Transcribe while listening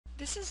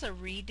This is a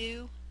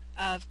redo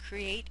of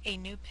create a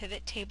new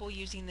pivot table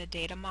using the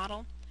data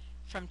model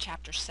from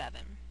Chapter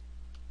 7.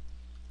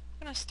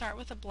 We're going to start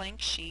with a blank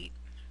sheet.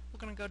 We're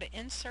going to go to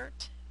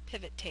Insert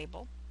Pivot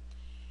Table.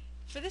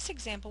 For this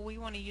example, we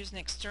want to use an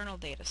external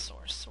data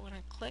source. So we're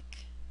going to click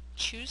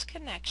Choose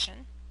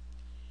Connection.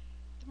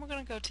 Then we're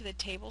going to go to the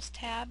Tables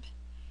tab,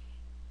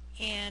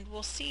 and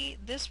we'll see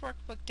this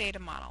workbook data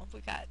model.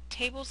 We've got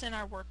tables in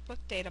our workbook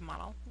data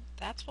model.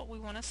 That's what we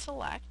want to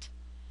select.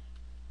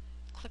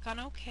 Click on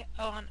OK,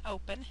 on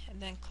Open, and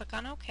then click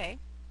on OK.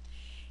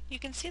 You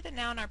can see that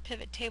now in our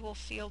Pivot Table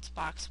Fields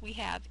box we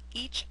have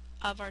each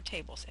of our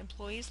tables,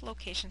 employees,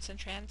 locations, and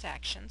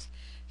transactions.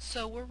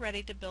 So we're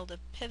ready to build a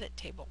pivot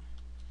table.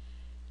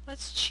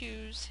 Let's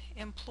choose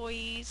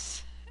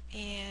employees,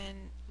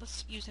 and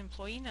let's use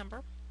employee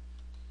number.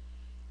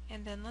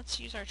 And then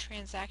let's use our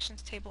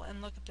transactions table and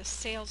look at the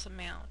sales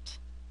amount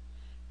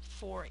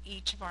for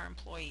each of our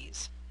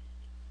employees.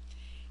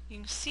 You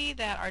can see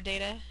that our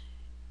data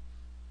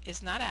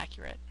is not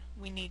accurate.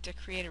 We need to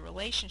create a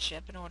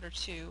relationship in order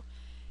to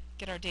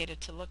get our data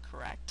to look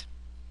correct.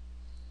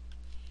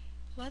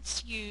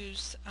 Let's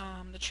use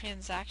the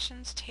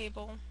transactions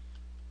table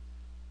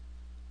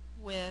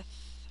with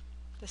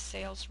the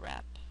sales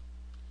rep,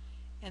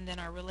 and then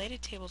our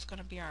related table is going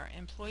to be our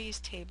employees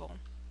table,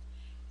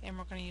 and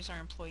we're going to use our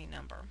employee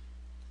number.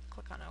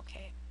 Click on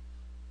OK,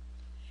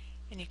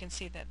 and you can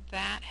see that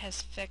that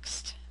has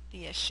fixed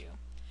the issue.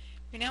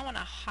 We now want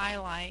to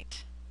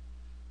highlight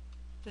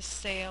the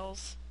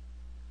sales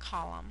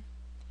column,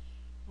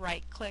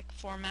 right click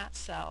Format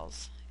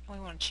Cells, and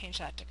we want to change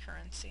that to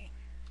currency.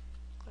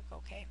 Click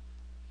OK.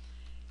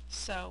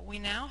 So we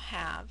now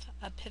have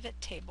a pivot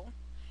table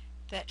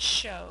that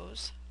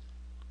shows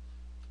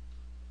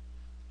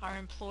our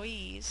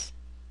employees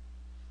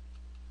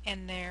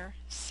and their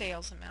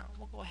sales amount.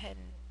 We'll go ahead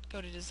and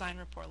go to Design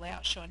Report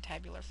Layout, Show in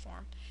Tabular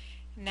Form.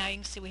 Now you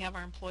can see we have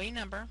our employee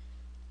number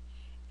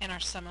and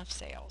our sum of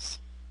sales.